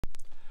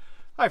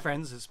Hi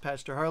friends, it's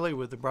Pastor Harley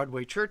with the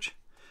Broadway Church.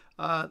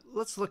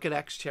 Let's look at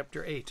Acts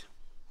chapter 8,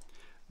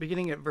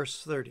 beginning at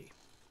verse 30.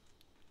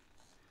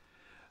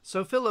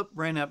 So Philip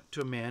ran up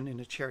to a man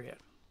in a chariot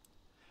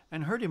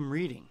and heard him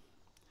reading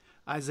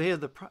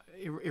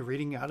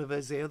reading out of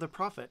Isaiah the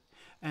prophet,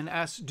 and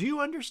asked, "Do you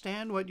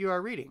understand what you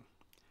are reading?"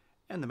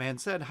 And the man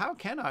said, "How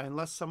can I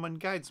unless someone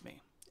guides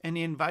me?" And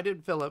he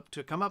invited Philip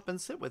to come up and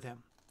sit with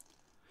him.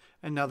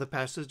 And now the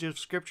passage of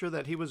scripture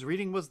that he was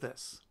reading was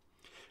this: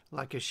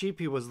 "Like a sheep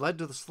he was led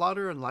to the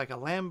slaughter, and like a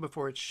lamb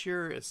before its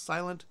shearer is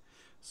silent,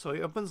 so he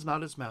opens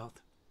not his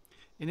mouth.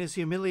 In his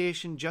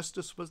humiliation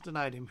justice was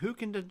denied him. Who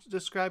can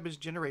describe his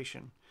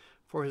generation?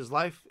 For his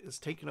life is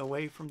taken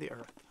away from the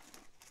earth."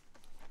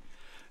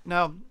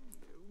 Now,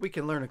 we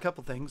can learn a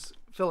couple things.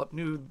 Philip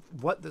knew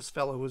what this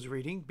fellow was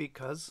reading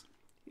because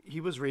he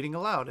was reading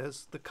aloud,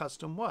 as the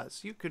custom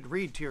was. You could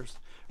read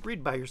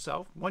by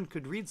yourself. One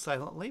could read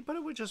silently, but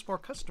it was just more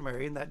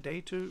customary in that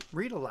day to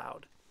read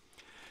aloud.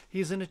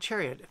 He's in a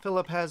chariot.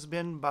 Philip has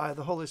been, by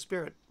the Holy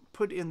Spirit,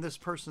 put in this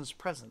person's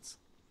presence.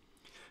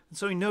 And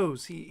so he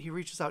knows. He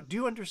reaches out, "Do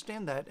you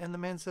understand that?" And the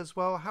man says,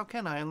 "Well, how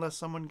can I unless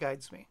someone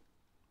guides me?"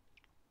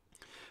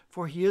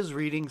 For he is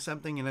reading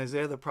something in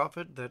Isaiah the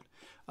prophet that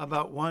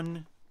about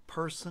one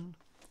person,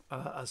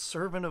 a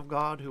servant of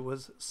God who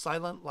was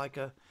silent like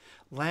a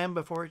lamb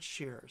before its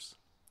shearers.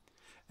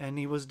 And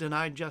he was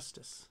denied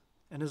justice,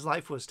 and his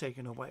life was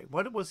taken away.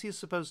 What was he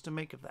supposed to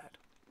make of that?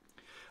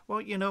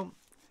 Well,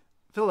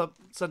 Philip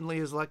suddenly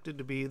is elected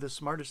to be the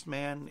smartest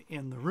man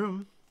in the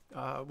room,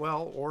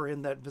 or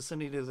in that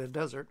vicinity of the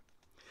desert.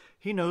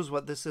 He knows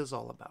what this is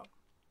all about.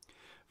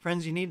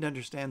 Friends, you need to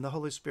understand the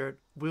Holy Spirit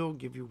will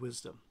give you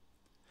wisdom.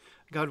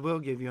 God will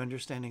give you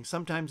understanding.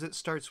 Sometimes it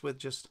starts with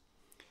just,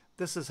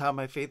 this is how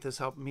my faith has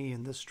helped me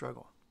in this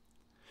struggle.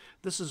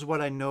 This is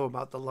what I know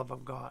about the love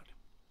of God.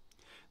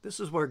 This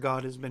is where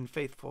God has been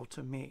faithful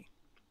to me.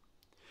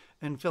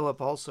 And Philip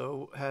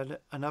also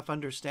had enough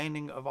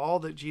understanding of all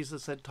that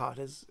Jesus had taught.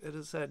 As it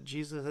is said,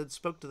 Jesus had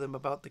spoke to them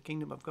about the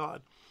kingdom of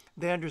God.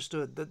 They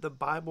understood that the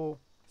Bible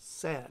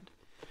said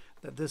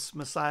that this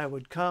Messiah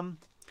would come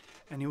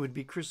and he would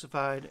be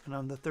crucified and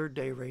on the third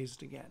day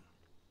raised again.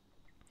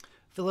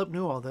 Philip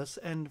knew all this,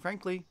 and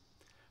frankly,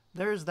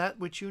 there is that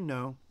which you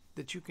know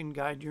that you can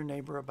guide your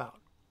neighbor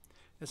about.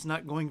 It's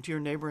not going to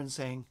your neighbor and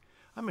saying,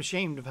 "I'm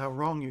ashamed of how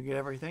wrong you get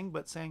everything,"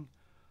 but saying,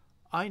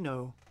 "I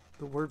know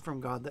the word from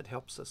God that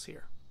helps us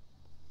here."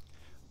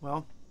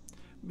 Well,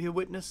 be a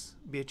witness,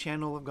 be a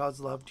channel of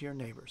God's love to your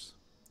neighbors.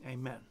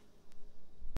 Amen.